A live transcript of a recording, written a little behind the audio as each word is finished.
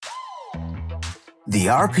The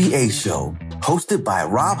RPA Show, hosted by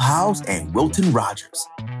Rob Howes and Wilton Rogers.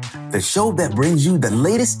 The show that brings you the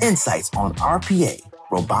latest insights on RPA,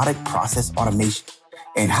 robotic process automation,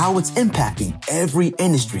 and how it's impacting every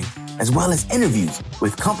industry, as well as interviews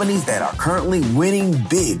with companies that are currently winning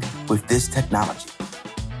big with this technology.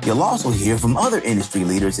 You'll also hear from other industry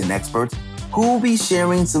leaders and experts who will be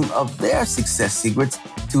sharing some of their success secrets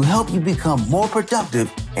to help you become more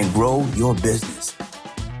productive and grow your business.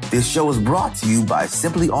 This show is brought to you by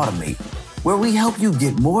Simply Automate, where we help you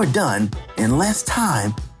get more done in less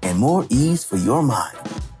time and more ease for your mind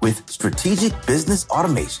with strategic business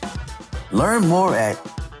automation. Learn more at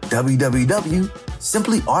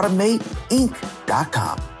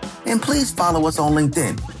www.simplyautomateinc.com. And please follow us on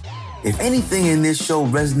LinkedIn. If anything in this show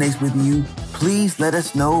resonates with you, please let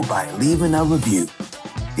us know by leaving a review.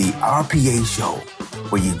 The RPA Show,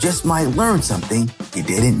 where you just might learn something you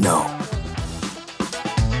didn't know.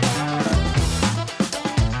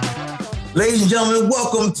 Ladies and gentlemen,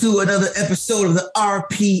 welcome to another episode of the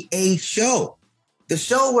RPA Show, the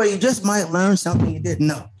show where you just might learn something you didn't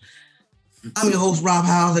know. I'm your host, Rob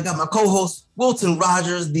Howes. I got my co-host, Wilton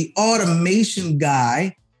Rogers, the automation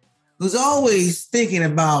guy, who's always thinking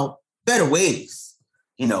about better ways,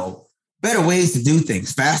 better ways to do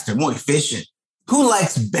things faster, more efficient. Who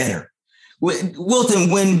likes better? Wilton,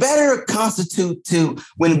 when better constitutes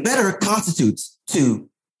to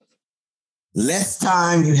less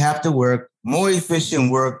time you have to work, more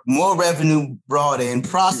efficient work, more revenue brought in,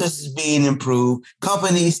 processes being improved,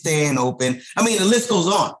 companies staying open. I mean, the list goes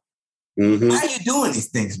on. Mm-hmm. Why are you doing these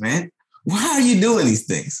things, man? Why are you doing these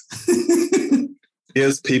things?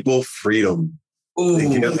 Gives people freedom.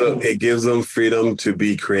 It gives them freedom to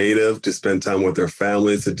be creative, to spend time with their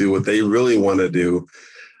families, to do what they really want to do.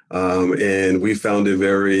 And we found it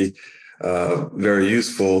very, very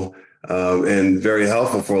useful and very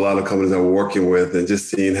helpful for a lot of companies that we're working with. And just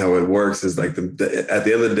seeing how it works is like at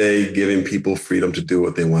the end of the day, giving people freedom to do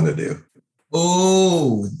what they want to do.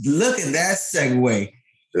 Oh, look at that segue.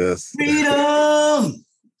 Yes. Freedom.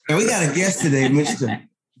 And we got a guest today, Mr.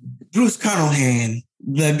 Bruce Carnohan,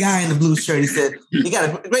 the guy in the blue shirt. He said, he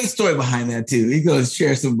got a great story behind that too. He's going to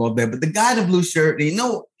share some about that. But the guy in the blue shirt, he's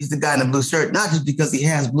the guy in the blue shirt, not just because he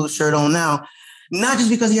has blue shirt on now, not just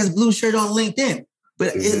because he has blue shirt on LinkedIn,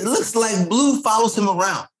 but it looks like blue follows him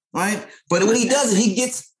around, right? But what he does is he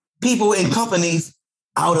gets people in companies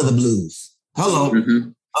out of the blues. Hello.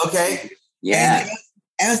 Mm-hmm. Okay. Yeah. And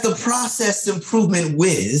as the process improvement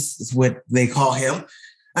whiz, is what they call him,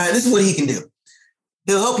 this is what he can do.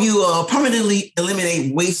 He'll help you permanently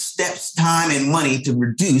eliminate waste steps, time, and money to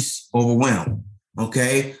reduce overwhelm,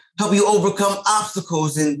 okay? Help you overcome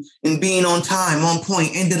obstacles in being on time, on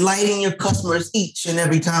point, and delighting your customers each and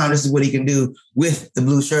every time. This is what he can do with the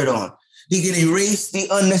blue shirt on. He can erase the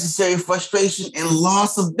unnecessary frustration and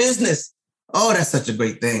loss of business. Oh, that's such a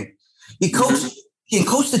great thing. He can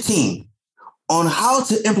coach the team on how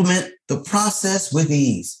to implement the process with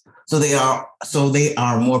ease, so they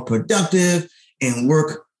are more productive and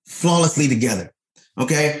work flawlessly together.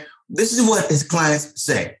 Okay, this is what his clients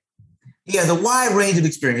say. He has a wide range of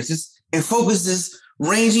experiences and focuses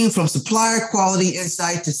ranging from supplier quality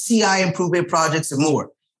insight to CI improvement projects and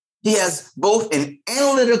more. He has both an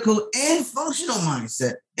analytical and functional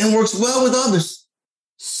mindset and works well with others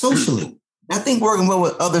socially. I think working well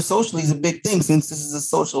with others socially is a big thing since this is a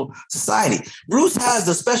social society. Bruce has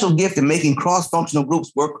the special gift in making cross-functional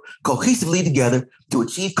groups work cohesively together to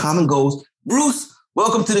achieve common goals. Bruce,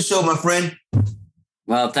 welcome to the show, my friend.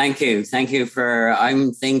 Well, thank you. Thank you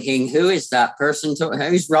I'm thinking, who is that person?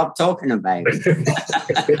 Who's Rob talking about?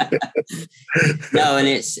 No, and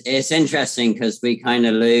it's interesting because we kind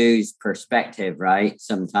of lose perspective, right?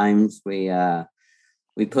 Sometimes we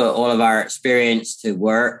put all of our experience to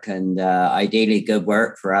work and ideally good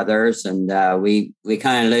work for others. And we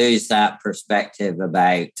kind of lose that perspective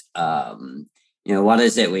about, what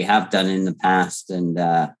is it we have done in the past. And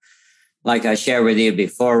like I shared with you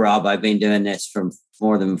before, Rob, I've been doing this for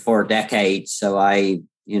more than 4 decades. So I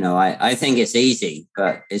think it's easy,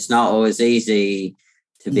 but it's not always easy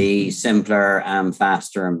to be simpler and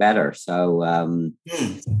faster and better. So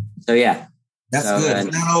yeah. That's good.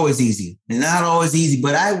 It's not always easy.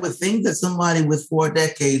 But I would think that somebody with 4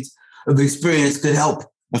 decades of experience could help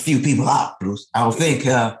a few people out, Bruce. I would think.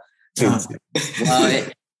 Well,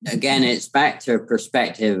 it's back to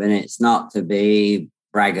perspective, and it's not to be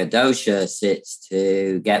braggadocious. It's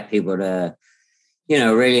to get people to,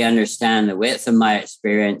 really understand the width of my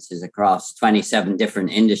experiences across 27 different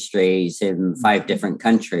industries in 5 different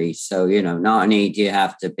countries. So, not only do you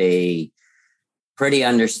have to be pretty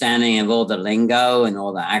understanding of all the lingo and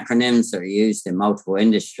all the acronyms that are used in multiple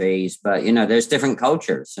industries. But, there's different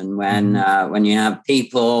cultures. And when you have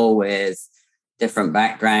people with different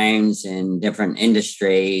backgrounds in different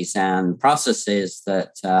industries and processes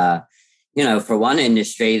that, for one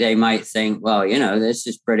industry, they might think, well, this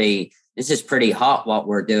is pretty hot what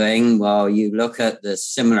we're doing. Well, you look at the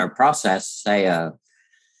similar process, say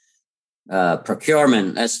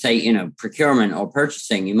procurement. Let's take, procurement or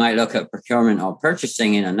purchasing. You might look at procurement or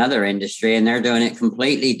purchasing in another industry, and they're doing it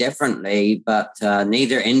completely differently. But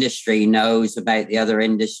neither industry knows about the other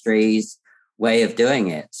industry's way of doing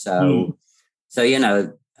it. So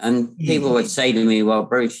and people would say to me, "Well,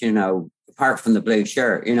 Bruce, apart from the blue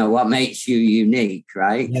shirt, what makes you unique,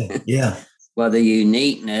 right?" Yeah. Well, the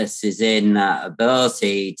uniqueness is in that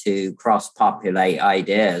ability to cross-populate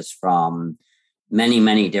ideas from many,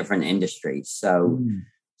 many different industries. So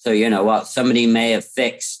what somebody may have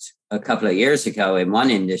fixed a couple of years ago in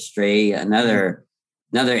one industry, another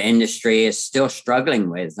industry is still struggling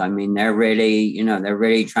with. I mean, they're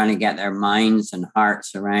really trying to get their minds and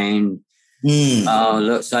hearts around,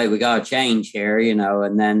 looks like we got a change here,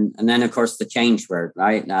 and then of course the change word,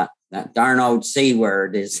 right? That darn old C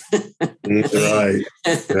word is right.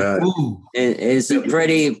 Yeah. It is a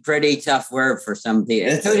pretty tough word for some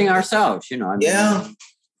people, including ourselves. Yeah.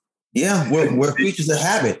 We're creatures of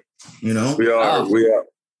habit. We are.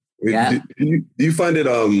 Yeah. Do you find it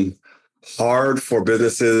hard for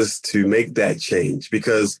businesses to make that change?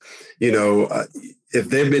 Because if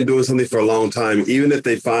they've been doing something for a long time, even if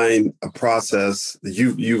they find a process that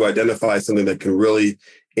you've identified something that can really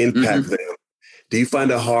impact them. Do you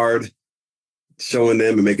find it hard showing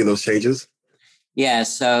them and making those changes? Yeah,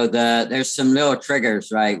 so there's some little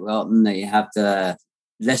triggers, right, Wilton, that you have to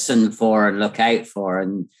listen for and look out for.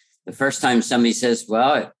 And the first time somebody says,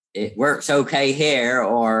 well, it works okay here,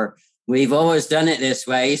 or we've always done it this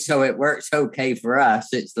way, so it works okay for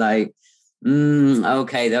us. It's like,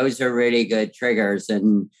 okay, those are really good triggers.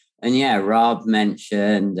 And yeah, Rob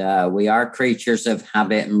mentioned we are creatures of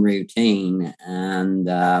habit and routine.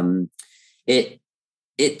 And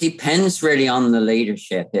it depends really on the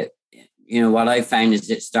leadership. What I found is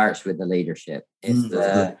it starts with the leadership.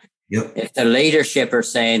 If the leadership are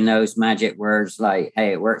saying those magic words like,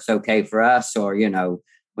 hey, it works okay for us, or,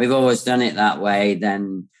 we've always done it that way,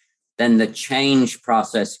 then the change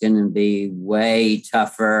process is going to be way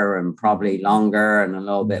tougher and probably longer and a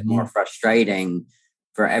little bit more frustrating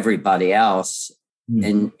for everybody else.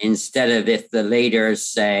 And instead of if the leader is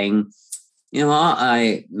saying,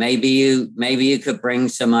 maybe you could bring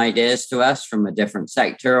some ideas to us from a different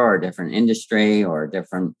sector or a different industry or a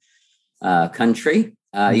different country.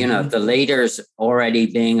 If the leader's already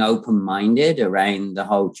being open-minded around the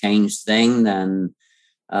whole change thing, then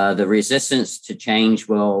the resistance to change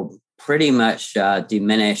will pretty much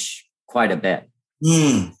diminish quite a bit.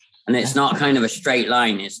 And it's not kind of a straight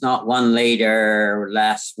line. It's not one leader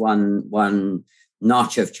less, one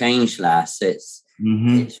notch of change less. It's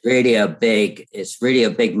really a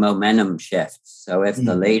big momentum shift. So if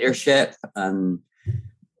the leadership, and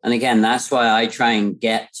again, that's why I try and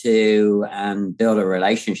get to and build a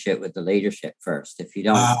relationship with the leadership first. If you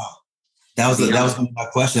don't, that was my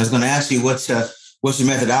question. I was going to ask you what's your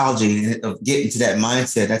methodology of getting to that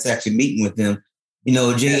mindset. That's actually meeting with them.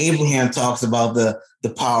 Jay Abraham talks about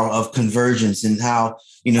the power of convergence and how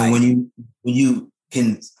when you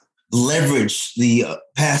can leverage the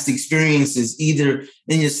past experiences, either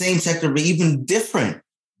in your same sector, but even different,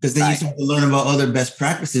 because then you start to learn about other best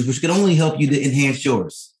practices, which can only help you to enhance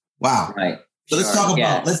yours. Wow. Right. So let's talk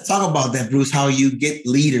about that, Bruce, how you get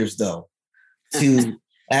leaders though, to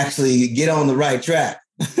actually get on the right track.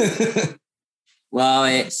 Well,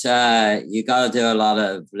 it's you got to do a lot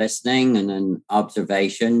of listening and then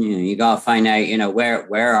observation. You got to find out,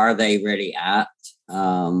 where are they really at?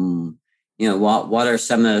 What are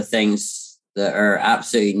some of the things that are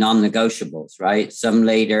absolutely non-negotiables, right? Some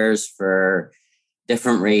leaders, for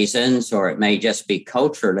different reasons, or it may just be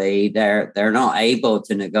culturally, they're not able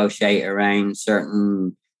to negotiate around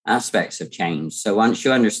certain aspects of change. So once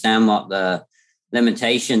you understand what the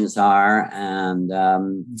limitations are, and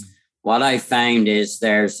what I found is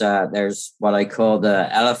there's what I call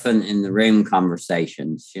the elephant in the room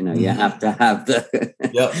conversations. You have to have the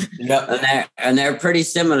and they're pretty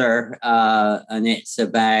similar. And it's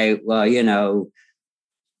about,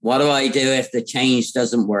 what do I do if the change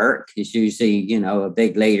doesn't work? Is usually a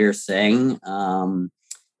big leader thing. Are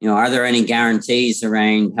there any guarantees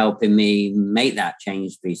around helping me make that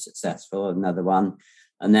change be successful? Another one.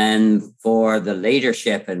 And then for the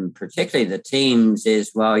leadership and particularly the teams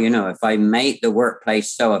is, if I make the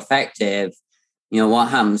workplace so effective, what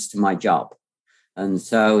happens to my job? And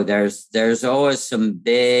so there's always some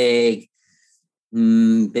big,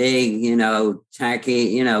 tacky,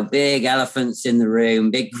 big elephants in the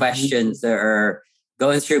room, big questions that are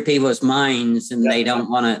going through people's minds, and they don't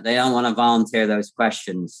want to volunteer those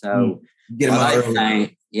questions. So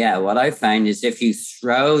what I found is if you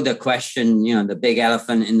throw the question, the big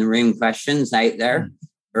elephant in the room questions out there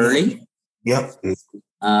early. Yep.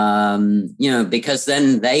 Because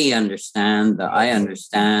then they understand that I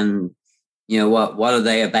understand, what are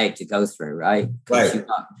they about to go through, right? Right.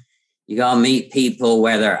 You got to meet people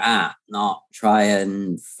where they're at, not try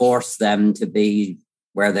and force them to be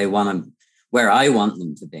where I want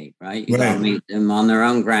them to be, right? You got to meet them on their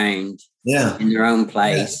own ground, in their own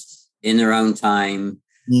place, in their own time,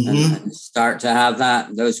 and start to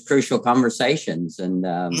have those crucial conversations. And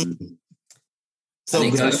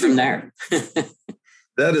it goes from there.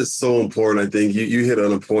 That is so important. I think you hit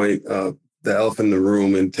on a point, the elephant in the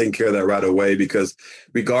room, and taking care of that right away, because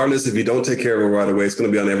regardless, if you don't take care of it right away, it's going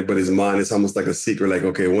to be on everybody's mind. It's almost like a secret, like,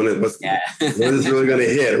 okay, when is really going to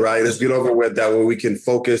hit, right? Let's get over with that, where we can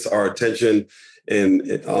focus our attention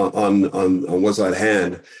on what's at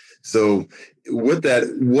hand. So with that,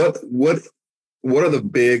 what are the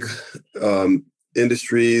big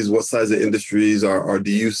industries? What size of industries do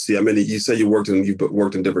you see? I mean, you said you've worked in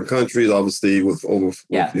different countries, obviously, with over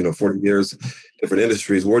 40 years, different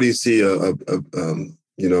industries. Where do you see you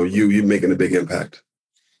making a big impact?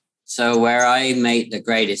 So where I make the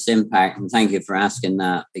greatest impact, and thank you for asking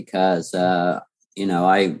that, because I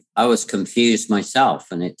was confused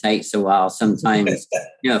myself, and it takes a while sometimes.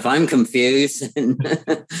 If I'm confused,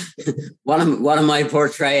 what am I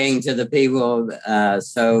portraying to the people?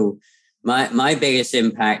 So my biggest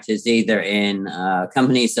impact is either in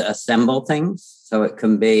companies that assemble things. So it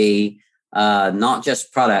can be not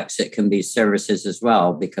just products, it can be services as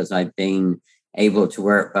well, because I've been able to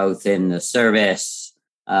work both in the service,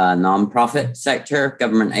 nonprofit sector,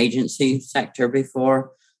 government agency sector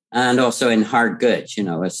before, and also in hard goods,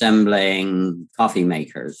 assembling coffee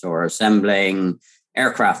makers or assembling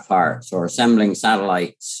aircraft parts or assembling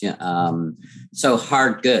satellites. So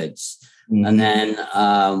hard goods. And then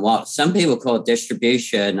what some people call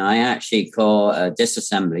distribution, I actually call a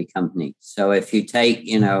disassembly company. So if you take,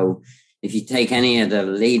 any of the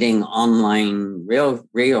leading online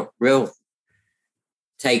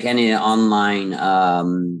take any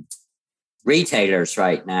online retailers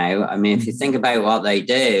right now. I mean, if you think about what they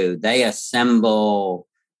do, they assemble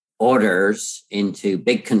orders into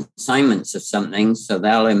big consignments of something. So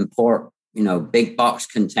they'll import, big box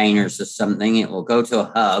containers of something. It will go to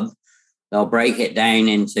a hub. They'll break it down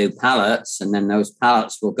into pallets, and then those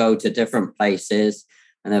pallets will go to different places.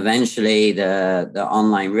 And eventually the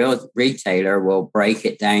online retailer will break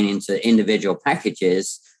it down into individual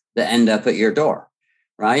packages that end up at your door,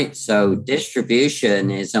 right? So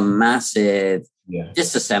distribution is a massive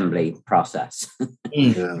disassembly process.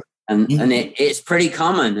 And it's pretty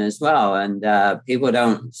common as well. And people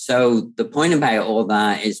don't. So the point about all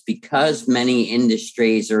that is because many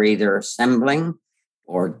industries are either assembling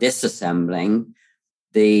or disassembling,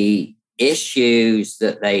 the issues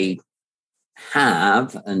that they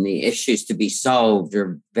have and the issues to be solved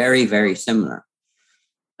are very, very similar.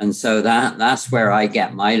 And so that's where I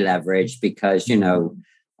get my leverage, because,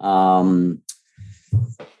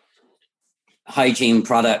 hygiene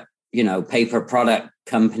product, paper product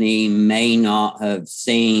company may not have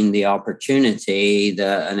seen the opportunity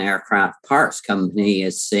that an aircraft parts company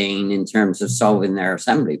is seeing in terms of solving their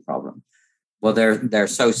assembly problem. Well, they're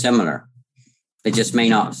so similar. They just may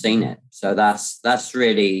not have seen it. So that's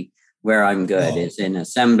really where I'm good, is in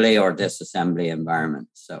assembly or disassembly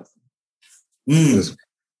environments. So that's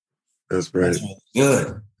great. That's really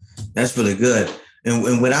good. That's really good.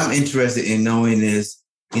 And what I'm interested in knowing is,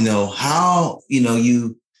 how,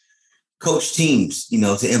 you coach teams,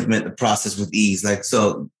 to implement the process with ease. Like,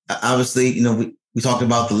 so obviously, we talked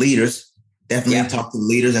about the leaders. Definitely talk to the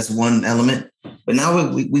leaders. That's one element. But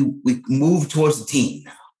now we move towards the team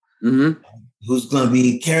now. Who's going to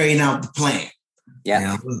be carrying out the plan?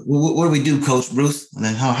 Yeah. What do we do, Coach Bruce? And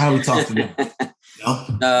then how do we talk to them?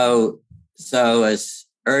 So as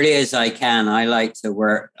early as I can, I like to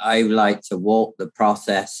walk the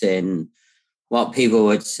process in what people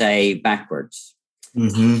would say backwards.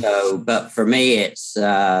 So, but for me, it's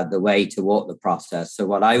the way to walk the process. So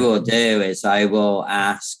what I will do is I will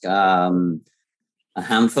ask a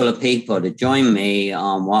handful of people to join me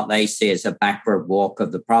on what they see as a backward walk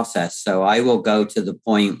of the process. So I will go to the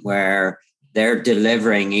point where they're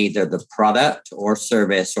delivering either the product or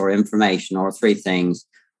service or information or three things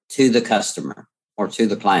to the customer or to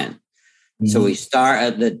the client. So we start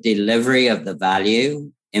at the delivery of the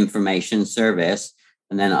value, information, service,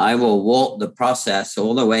 and then I will walk the process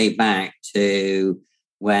all the way back to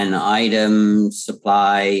when item,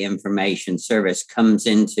 supply, information, service comes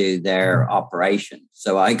into their operation.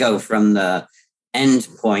 So I go from the end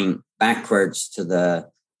point backwards to the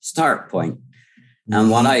start point.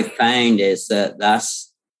 And what I found is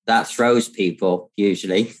that throws people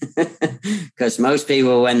usually, because most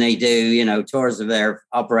people, when they do, tours of their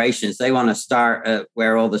operations, they want to start at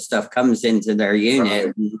where all the stuff comes into their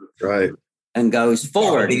unit, right, and goes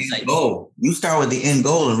forward. You start with the end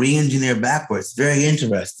goal and re-engineer backwards. Very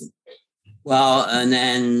interesting. Well,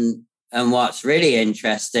 and what's really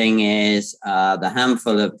interesting is the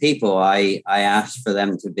handful of people I asked for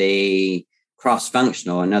them to be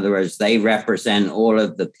cross-functional. In other words, they represent all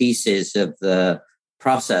of the pieces of the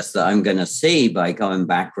process that I'm going to see by going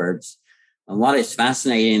backwards. And what is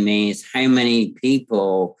fascinating to me is how many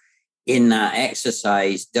people in that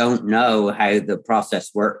exercise don't know how the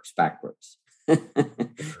process works backwards.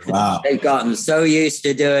 Wow. They've gotten so used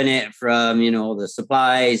to doing it from, all the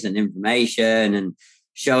supplies and information and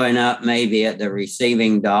showing up maybe at the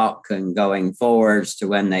receiving dock and going forwards to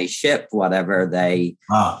when they ship whatever they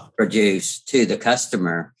produce to the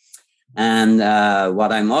customer. And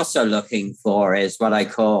what I'm also looking for is what I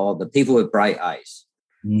call the people with bright eyes.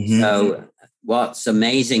 Mm-hmm. So what's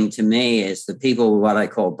amazing to me is the people with what I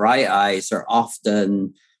call bright eyes are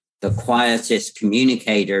often the quietest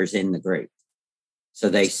communicators in the group. So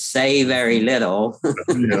they say very little,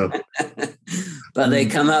 but they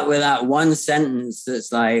come up with that one sentence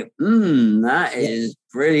that's like, that is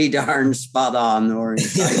pretty darn spot on or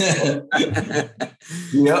insightful.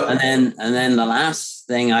 And then the last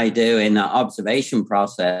thing I do in the observation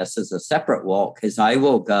process as a separate walk is I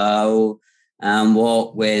will go and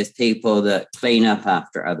walk with people that clean up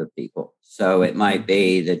after other people. So it might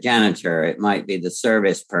be the janitor, it might be the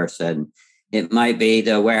service person, it might be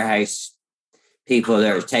the warehouse people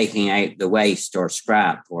that are taking out the waste or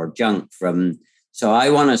scrap or junk from. So I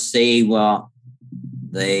want to see where's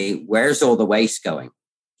all the waste going.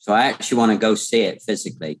 So I actually want to go see it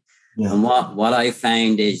physically. Yeah. And what I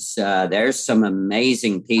found is there's some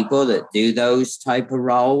amazing people that do those type of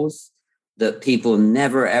roles that people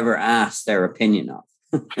never, ever ask their opinion of.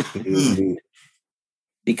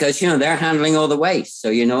 Because, they're handling all the waste. So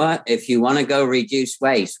you know what? If you want to go reduce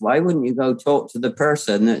waste, why wouldn't you go talk to the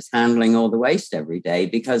person that's handling all the waste every day?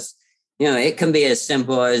 Because, it can be as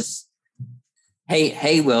simple as,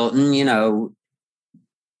 hey, Wilton,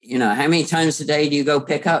 how many times a day do you go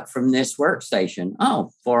pick up from this workstation?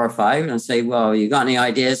 Oh, 4 or 5. And I say, well, you got any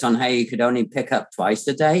ideas on how you could only pick up twice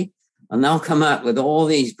a day? And they'll come up with all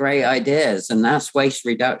these great ideas. And that's waste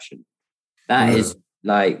reduction. That is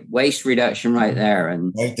like waste reduction right there.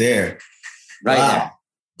 And right there.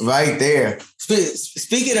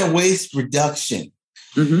 Speaking of waste reduction,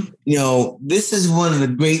 this is one of the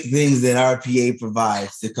great things that RPA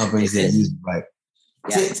provides to companies that use it, right?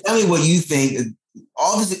 Yeah. Tell me what you think.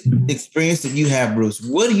 All this experience that you have, Bruce,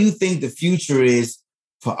 what do you think the future is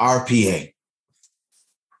for RPA?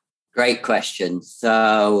 Great question.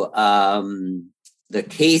 So the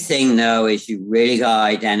key thing, though, is you really got to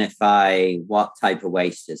identify what type of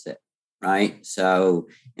waste is it, right? So,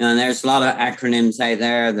 there's a lot of acronyms out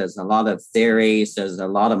there. There's a lot of theories. There's a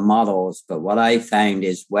lot of models. But what I found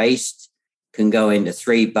is waste can go into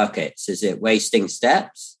 3 buckets. Is it wasting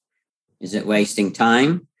steps? Is it wasting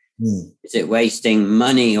time? Is it wasting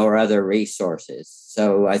money or other resources?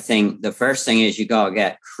 So I think the first thing is you got to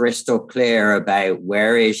get crystal clear about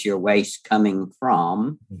where is your waste coming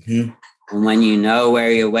from. Mm-hmm. And when you know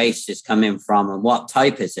where your waste is coming from and what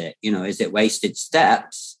type is it, is it wasted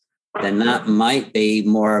steps? Then that might be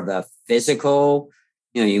more of a physical,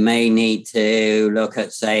 you may need to look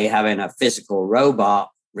at, say, having a physical robot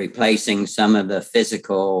replacing some of the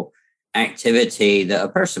physical activity that a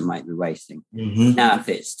person might be wasting. Mm-hmm. Now, if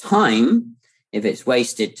it's time, if it's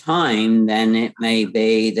wasted time, then it may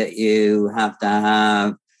be that you have to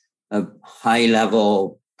have a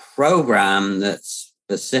high-level program that's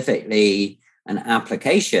specifically an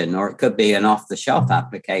application, or it could be an off-the-shelf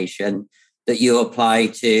application that you apply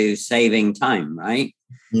to saving time, right?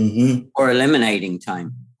 Mm-hmm. Or eliminating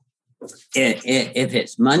time. If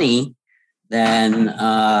it's money,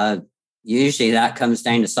 then usually that comes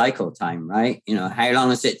down to cycle time, right? How long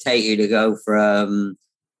does it take you to go from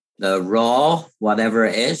the raw, whatever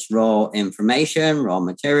it is, raw information, raw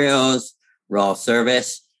materials, raw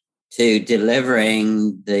service, to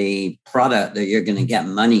delivering the product that you're going to get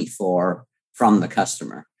money for from the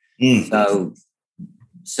customer. Mm.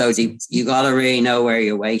 So you got to really know where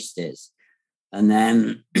your waste is. And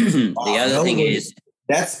then the other thing is...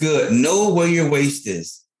 That's good. Know where your waste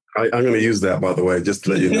is. I'm going to use that, by the way, just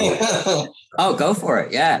to let you know. Oh, go for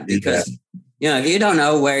it. Yeah. Because, if you don't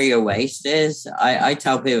know where your waste is, I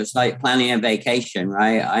tell people it's like planning a vacation,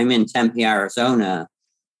 right? I'm in Tempe, Arizona.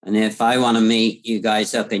 And if I want to meet you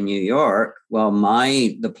guys up in New York, well,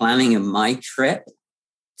 the planning of my trip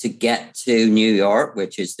to get to New York,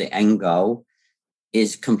 which is the end goal,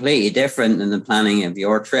 is completely different than the planning of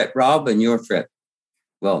your trip, Rob, and your trip,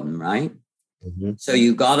 Wilton, right? Mm-hmm. So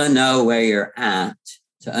you got to know where you're at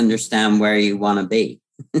to understand where you want to be.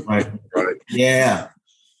 Right. Yeah.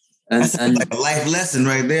 That's like a life lesson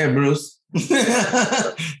right there, Bruce.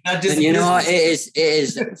 Not just it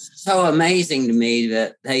is so amazing to me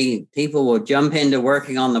that people will jump into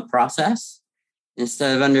working on the process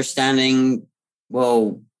instead of understanding,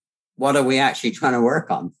 well, what are we actually trying to work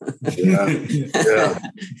on? They'll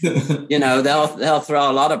throw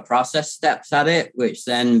a lot of process steps at it, which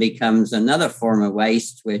then becomes another form of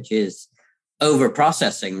waste, which is over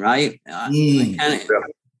processing, right?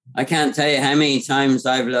 I can't tell you how many times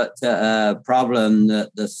I've looked at a problem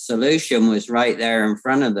that the solution was right there in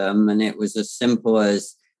front of them. And it was as simple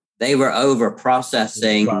as they were over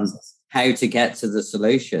processing how to get to the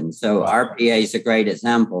solution. So RPA is a great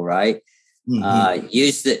example, right? Mm-hmm.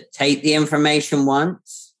 Take the information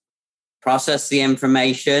once, process the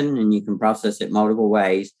information, and you can process it multiple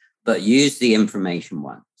ways, but use the information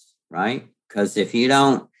once, right? Because if you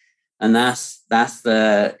don't, and that's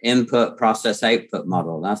the input, process, output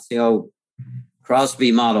model. That's the old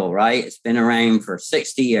Crosby model, right? It's been around for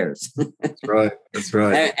 60 years. That's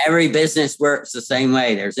right. Every business works the same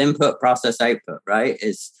way. There's input, process, output, right?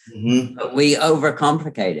 But we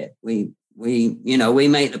overcomplicate it. We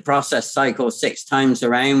make the process cycle 6 times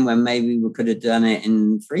around when maybe we could have done it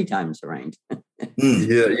in 3 times around.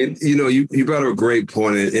 Yeah, you brought up a great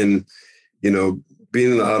point in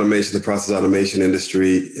being in the process automation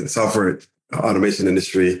industry, in the software automation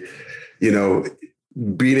industry,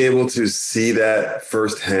 being able to see that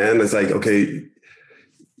firsthand, it's like, okay,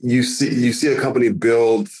 you see a company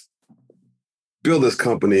build this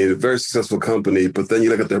company, a very successful company, but then you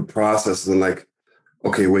look at their processes and like,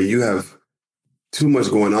 okay, wait, you have too much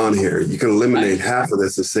going on here. You can eliminate half of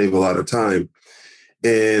this to save a lot of time.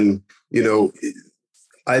 And,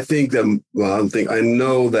 I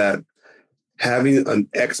know that having an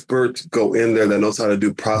expert go in there that knows how to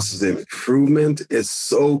do process improvement is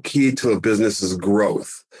so key to a business's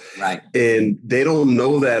growth. Right. And they don't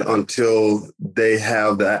know that until they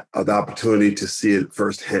have the opportunity to see it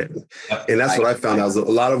firsthand. Yep. And that's what I found out. A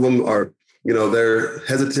lot of them are, they're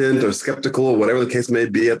hesitant or skeptical or whatever the case may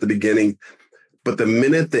be at the beginning. But the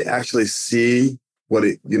minute they actually see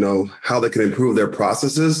how they can improve their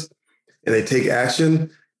processes and they take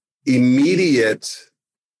action, immediate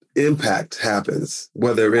impact happens,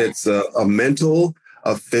 whether it's a mental,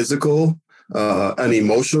 a physical, an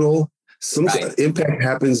emotional, impact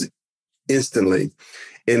happens instantly.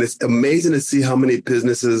 And it's amazing to see how many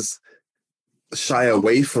businesses shy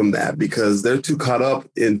away from that because they're too caught up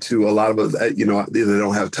into a lot of either they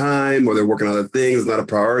don't have time or they're working on other things, not a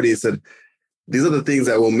priority. Said these are the things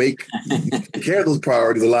that will make care of those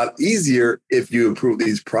priorities a lot easier if you improve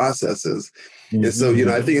these processes. Mm-hmm. And so,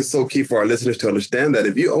 I think it's so key for our listeners to understand that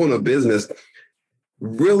if you own a business,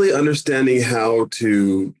 really understanding how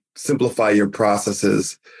to simplify your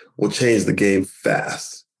processes will change the game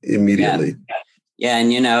fast, immediately. Yeah.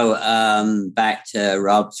 And, back to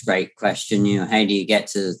Rob's great question, how do you get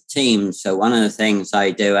to the team? So one of the things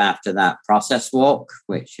I do after that process walk,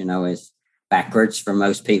 which, is backwards for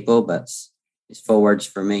most people, but it's forwards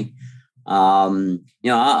for me.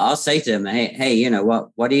 I'll say to them, hey,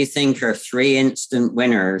 what do you think are 3 instant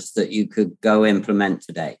winners that you could go implement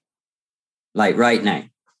today? Like right now.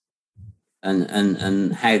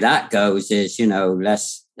 And how that goes is,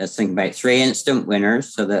 let's think about 3 instant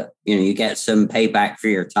winners so that, you get some payback for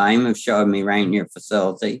your time of showing me around your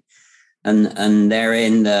facility. And they're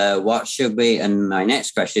in the what should we? And my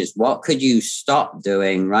next question is, what could you stop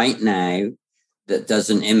doing right now that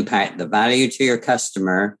doesn't impact the value to your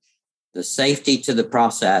customer, the safety to the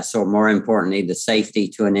process, or more importantly, the safety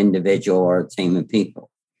to an individual or a team of people?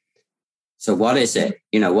 So what is it?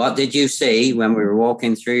 What did you see when we were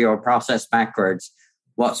walking through your process backwards?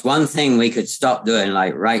 What's one thing we could stop doing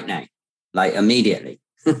like right now, like immediately?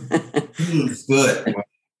 It's good.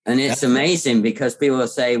 And it's amazing because people will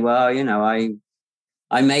say, well,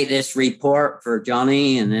 I made this report for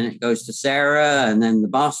Johnny and then it goes to Sarah and then the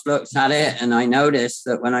boss looks at it. And I notice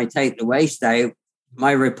that when I take the waste out,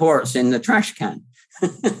 my report's in the trash can.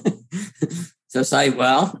 So it's like,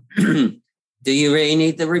 well, do you really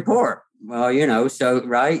need the report? Well,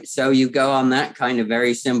 so you go on that kind of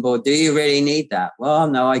very simple. Do you really need that? Well,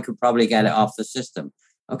 no, I could probably get it off the system.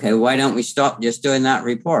 Okay, why don't we stop just doing that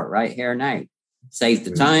report right here now? Save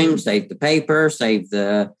the time, save the paper, save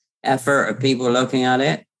the effort of people looking at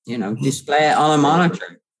it, display it on a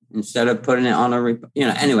monitor instead of putting it on a report,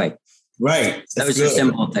 anyway. Right. Those are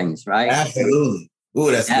simple things, right? Absolutely.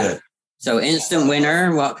 Oh, that's good. So instant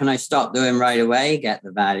winner, what can I stop doing right away? Get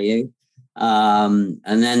the value. And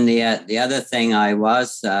then the other thing I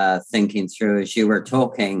was thinking through as you were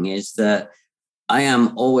talking is that I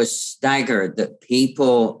am always staggered that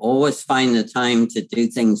people always find the time to do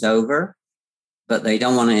things over, but they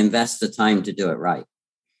don't want to invest the time to do it right.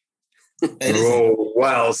 Oh,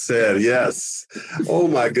 well said. Yes. Oh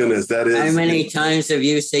my goodness. That is. How many times have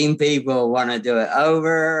you seen people want to do it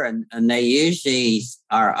over? And they usually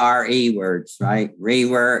are RE words, right?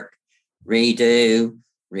 Rework, redo,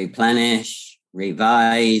 replenish,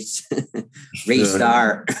 revise,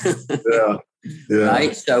 restart. Yeah.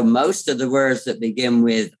 Right. So most of the words that begin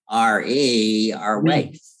with RE are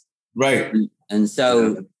waste. Right. And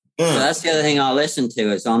so that's the other thing I'll listen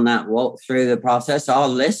to is on that walk through the process. I'll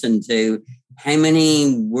listen to how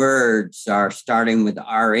many words are starting with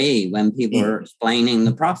RE when people are explaining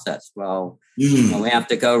the process. Well, we have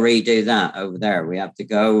to go redo that over there. We have to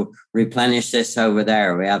go replenish this over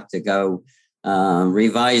there. We have to go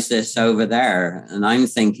revise this over there. And I'm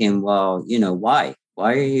thinking, well, why?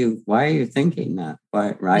 Why are you thinking that?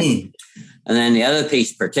 Why, right? And then the other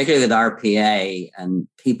piece, particularly with RPA, and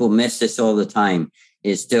people miss this all the time,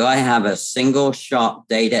 is do I have a single shot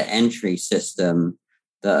data entry system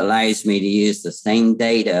that allows me to use the same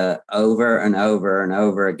data over and over and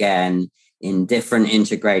over again in different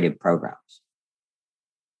integrated programs?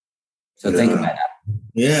 So think about that.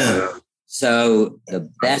 Yeah. So the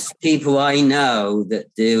best people I know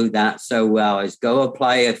that do that so well is go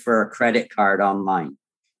apply for a credit card online.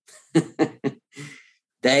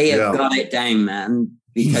 They have got it down, man,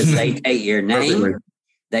 because they take your name,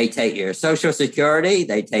 they take your social security,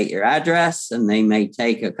 they take your address, and they may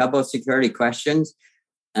take a couple of security questions,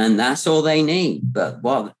 and that's all they need.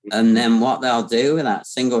 And then what they'll do with that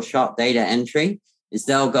single shot data entry is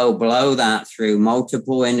they'll go blow that through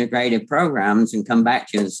multiple integrated programs and come back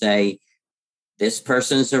to you and say, this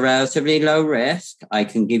person's a relatively low risk. I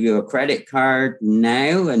can give you a credit card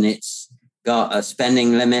now, and it's got a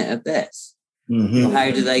spending limit of this. Well, how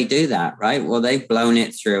do they do that, right? Well, they've blown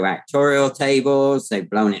it through actuarial tables. They've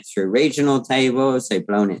blown it through regional tables. They've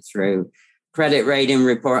blown it through credit rating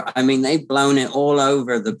report. I mean, they've blown it all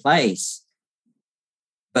over the place.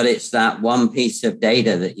 But it's that one piece of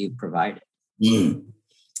data that you've provided.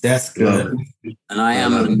 That's good. And I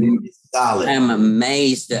am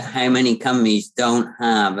amazed at how many companies don't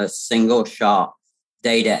have a single shot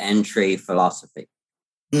data entry philosophy.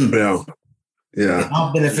 Yeah.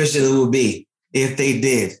 How beneficial it would be if they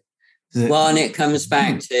did. Well, and it comes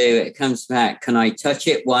back, can I touch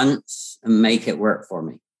it once and make it work for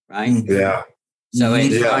me? Right. Yeah. So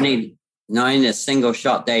it's only not in a single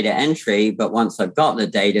shot data entry, but once I've got the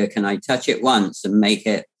data, can I touch it once and make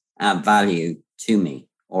it add value to me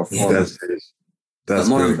or for me? But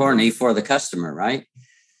more importantly, for the customer, right?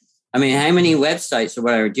 I mean, how many websites or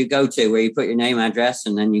whatever do you go to where you put your name, address,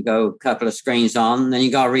 and then you go a couple of screens on, and then you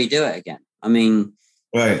got to redo it again? I mean,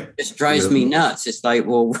 it just drives me nuts. It's like,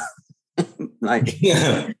 well, well,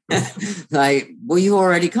 you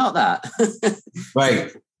already got that.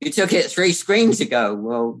 Right. You took it 3 screens ago.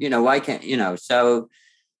 Well, why can't, so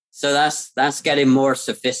that's getting more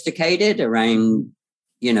sophisticated around,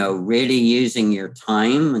 really using your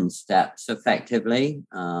time and steps effectively.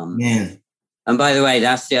 And by the way,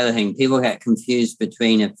 that's the other thing. People get confused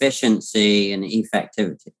between efficiency and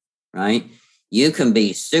effectivity, right? You can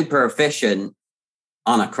be super efficient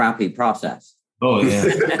on a crappy process. Oh, yeah.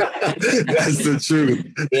 That's the truth.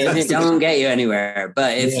 It don't get you anywhere.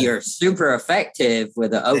 But if you're super effective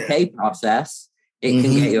with an okay process, it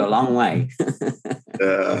can get you a long way.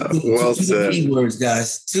 Well said. 2 different E-words,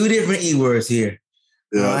 guys. 2 different E-words here.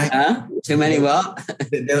 Yeah. Too many what?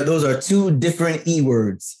 Those are 2 different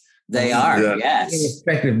E-words. They are, yes.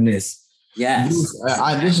 Effectiveness. Yes.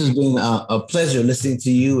 This has been a pleasure listening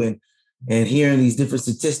to you and hearing these different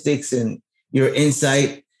statistics and your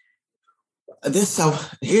insight.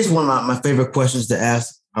 Here's one of my favorite questions to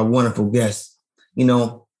ask our wonderful guests. We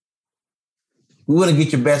want to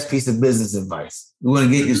get your best piece of business advice. We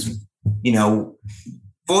want to get you,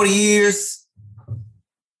 40 years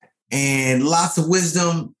and lots of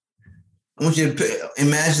wisdom. I want you to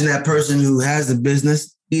imagine that person who has a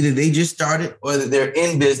business. Either they just started or they're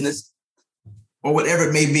in business or whatever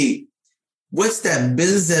it may be. What's that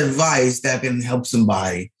business advice that can help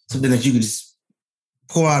somebody? Something that you could just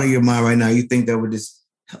pour out of your mind right now. You think that would just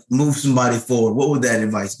move somebody forward. What would that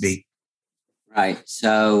advice be? Right.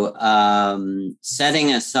 So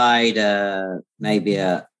setting aside maybe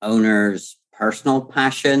a owner's personal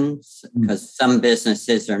passions, because some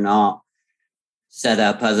businesses are not set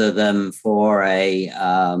up other than for a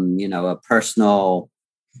personal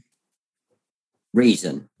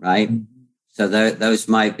reason, right? So those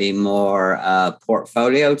might be more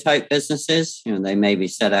portfolio type businesses. They may be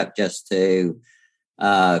set up just to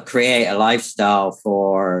create a lifestyle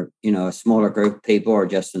for, a smaller group of people or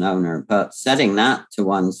just an owner. But setting that to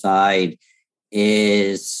one side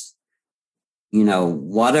is,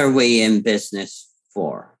 what are we in business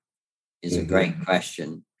for? Is a great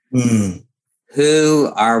question.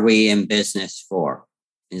 Who are we in business for?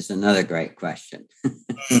 Is another great question.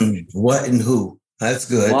 What and who? That's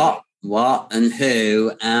good. What and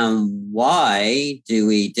who, and why do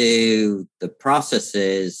we do the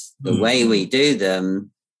processes the way we do them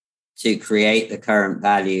to create the current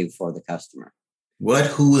value for the customer? What,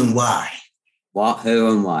 who, and why? What,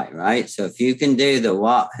 who, and why, right? So if you can do the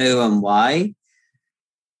what, who, and why,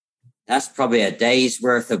 that's probably a day's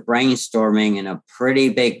worth of brainstorming in a pretty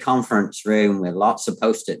big conference room with lots of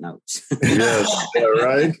Post-it notes. Yes, yeah,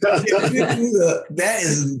 right.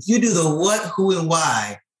 If you do the what, who, and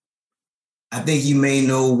why, I think you may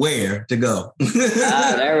know where to go.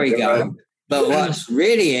 There we go. But what's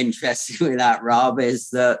really interesting with that, Rob, is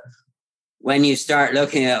that when you start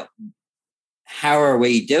looking at how are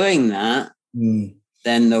we doing that,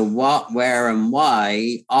 then the what, where, and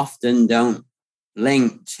why often don't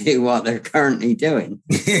link to what they're currently doing.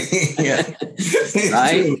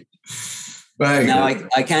 Right? Right. Now,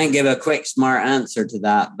 I can't give a quick, smart answer to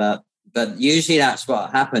that, but usually that's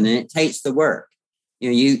what happens, and it takes the work.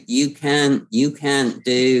 You can't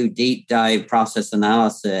do deep dive process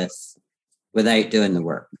analysis without doing the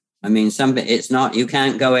work. I mean, you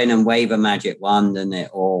can't go in and wave a magic wand and it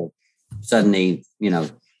all suddenly,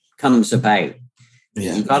 comes about.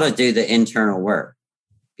 Yeah. You've got to do the internal work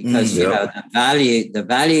because, the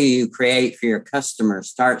value you create for your customer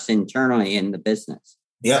starts internally in the business.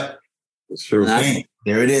 Yep. That's true.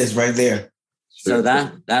 There it is right there. So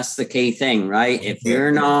that's the key thing, right? If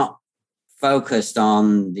you're not focused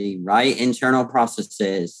on the right internal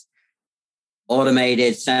processes,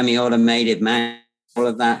 automated, semi-automated, all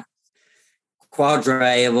of that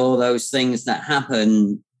quadre of all those things that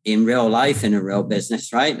happen in real life in a real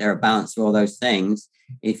business, right? They're a balance of all those things.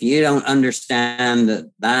 If you don't understand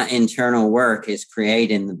that internal work is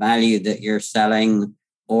creating the value that you're selling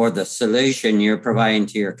or the solution you're providing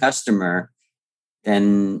to your customer,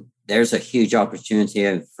 then there's a huge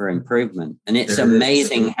opportunity for improvement. And it's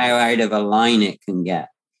amazing how out of a line it can get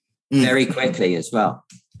very quickly as well.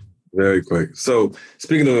 Very quick. So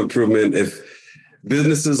speaking of improvement, if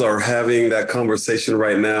businesses are having that conversation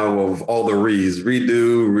right now of all the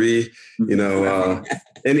redo,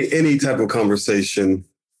 any type of conversation,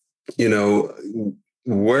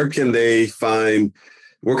 where can they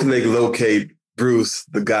locate Bruce,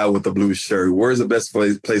 the guy with the blue shirt? Where's the best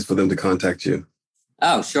place for them to contact you?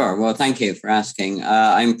 Oh, sure. Well, thank you for asking.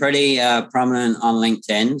 I'm pretty prominent on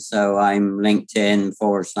LinkedIn. So I'm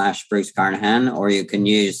LinkedIn/Bruce Carnohan, or you can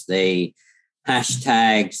use the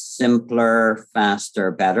hashtag simpler, faster,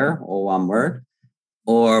 better, all one word.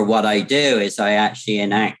 Or what I do is I actually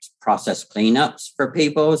enact process cleanups for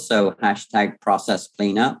people. So hashtag process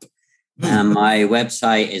cleanup. And my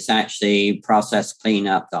website is actually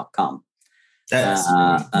processcleanup.com.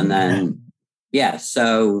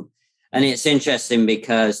 And it's interesting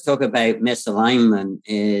because talk about misalignment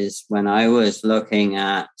is when I was looking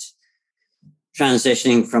at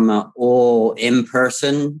transitioning from an all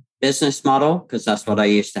in-person business model, because that's what I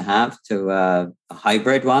used to have, to a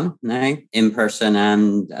hybrid one now, in-person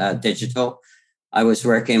and digital. I was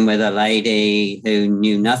working with a lady who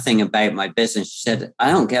knew nothing about my business. She said,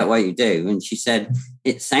 I don't get what you do. And she said,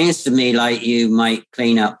 it sounds to me like you might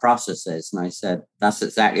clean up processes. And I said, that's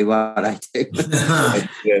exactly what I do.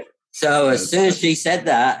 So as soon as she said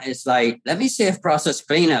that, it's like, let me see if process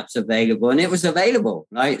cleanup's available. And it was available,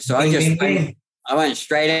 right? So I went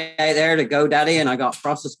straight out there to GoDaddy and I got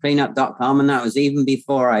processcleanup.com. And that was even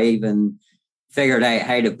before I even figured out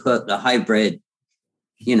how to put the hybrid,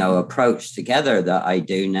 approach together that I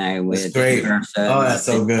do now with. That's great. Oh, that's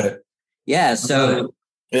so good. Yeah. So,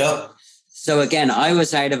 So again, I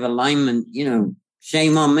was out of alignment,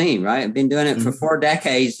 shame on me, right? I've been doing it for 4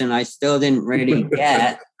 decades and I still didn't really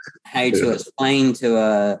get how to explain to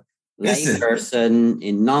a layperson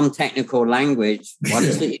in non-technical language what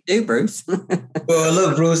is it you do, Bruce? Well,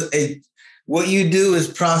 look, Bruce, what you do is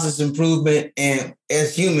process improvement, and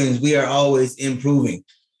as humans, we are always improving.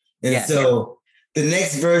 And so the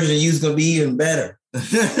next version of you is going to be even better.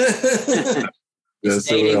 It's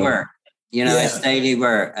daily work. It's daily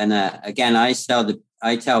work. And again, I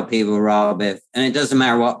tell people, Rob, and it doesn't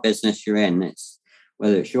matter what business you're in, it's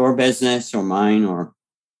whether it's your business or mine or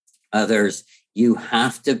others, you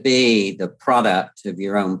have to be the product of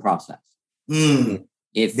your own process. There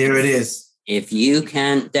it is. If you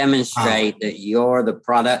can't demonstrate that you're the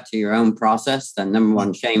product of your own process, then number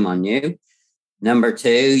one, shame on you. Number two,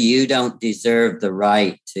 you don't deserve the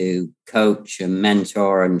right to coach and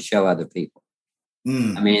mentor and show other people.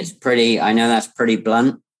 I mean, I know that's pretty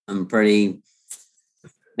blunt and pretty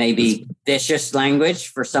maybe vicious language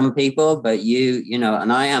for some people, but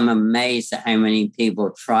and I am amazed at how many people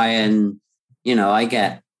try and, I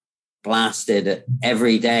get blasted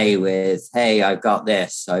every day with, hey, I've got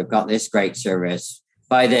this great service,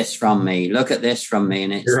 buy this from me, look at this from me.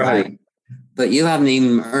 And it's right. But you haven't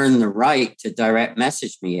even earned the right to direct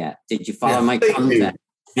message me yet. Did you follow my content?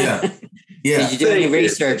 Yeah. Did you do any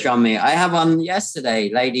research on me? I have one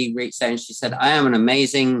yesterday. Lady reached out and she said, I am an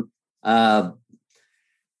amazing person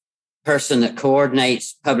that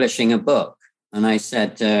coordinates publishing a book. And I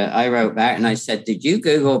said, I wrote back and I said, did you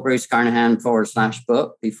Google Bruce Carnohan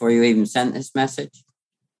 /book before you even sent this message?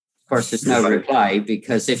 Of course, there's no reply,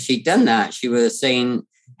 because if she'd done that, she would have seen,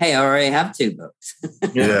 hey, I already have 2 books.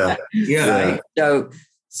 Right?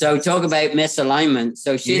 So talk about misalignment.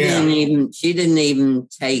 So she didn't even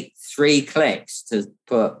take 3 clicks to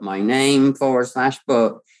put my name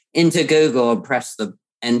 /book into Google and press the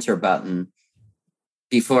enter button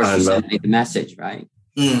before she sent me the message, right?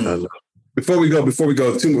 Before we go,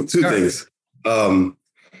 two things.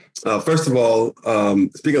 First of all,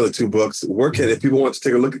 speaking of the 2 books, if people want to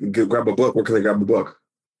take a look, grab a book, where can they grab a book?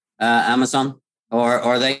 Amazon,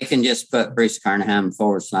 or they can just put Bruce Carnohan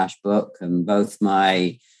 /book, and both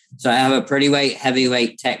so I have a pretty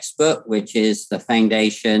heavyweight textbook, which is the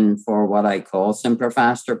foundation for what I call Simpler,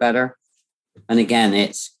 Faster, Better. And again,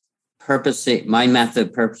 my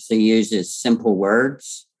method purposely uses simple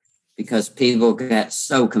words, because people get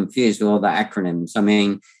so confused with all the acronyms. I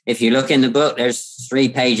mean, if you look in the book, there's 3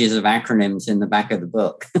 pages of acronyms in the back of the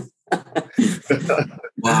book.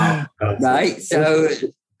 Wow. Right. So,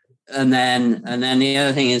 and then the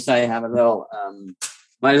other thing is I have a little,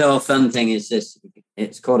 my little fun thing is this,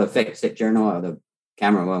 it's called a Fix It journal, or the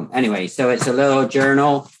camera won't. Anyway, so it's a little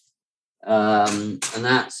journal. And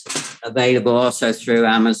that's available also through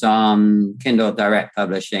Amazon, Kindle Direct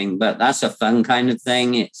Publishing, but that's a fun kind of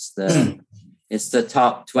thing. It's the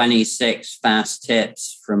top 26 fast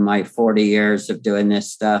tips from my 40 years of doing this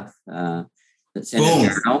stuff. That's in a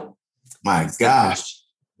journal. My gosh.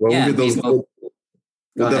 Well, we'll get those.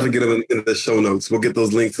 We'll definitely get them in the show notes. We'll get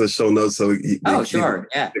those links to the show notes. So sure.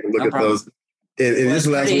 Yeah. Take a look at those. And this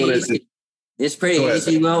last one is... It's pretty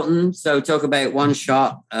easy, Wilton. So talk about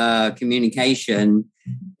one-shot communication.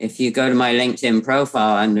 If you go to my LinkedIn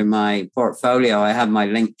profile under my portfolio, I have my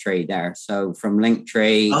link tree there. So from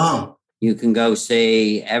Linktree, you can go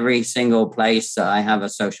see every single place that I have a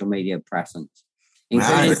social media presence,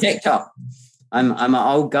 including TikTok. I'm an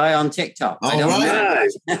old guy on TikTok. I don't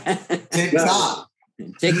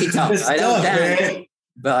TikTok. I don't dance,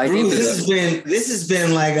 but I do. This has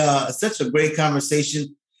been like such a great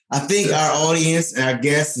conversation. I think our audience and our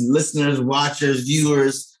guests and listeners, watchers,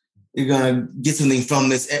 viewers, you're going to get something from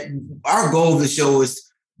this. Our goal of the show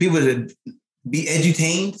is people to be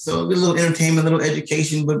edutained. So a little entertainment, a little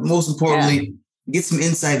education, but most importantly, get some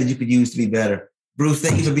insight that you could use to be better. Bruce,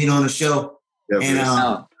 thank you for being on the show. And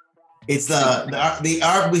it's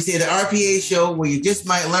we say the RPA show where you just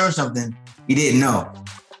might learn something you didn't know.